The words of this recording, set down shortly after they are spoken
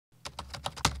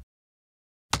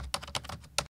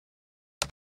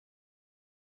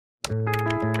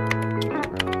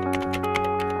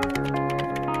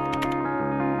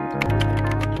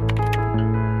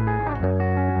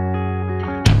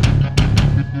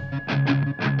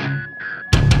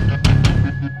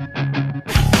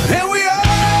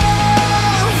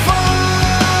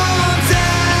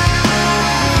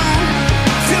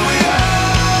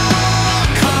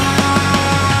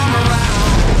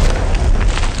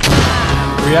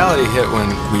Reality hit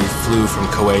when we flew from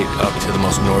Kuwait up to the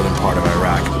most northern part of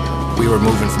Iraq. We were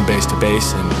moving from base to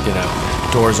base and,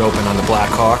 doors open on the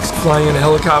Blackhawks. Flying in a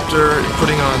helicopter and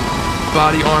putting on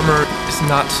body armor is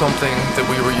not something that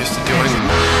we were used to doing.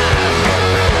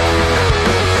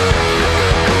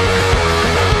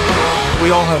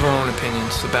 We all have our own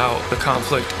opinions about the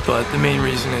conflict, but the main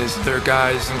reason is there are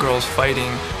guys and girls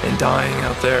fighting and dying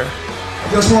out there.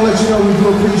 Just want to let you know we do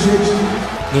appreciate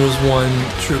you. There was one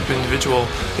troop individual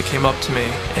that came up to me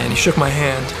and he shook my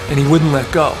hand and he wouldn't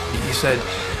let go. He said,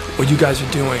 "What you guys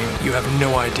are doing, you have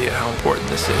no idea how important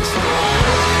this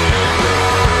is."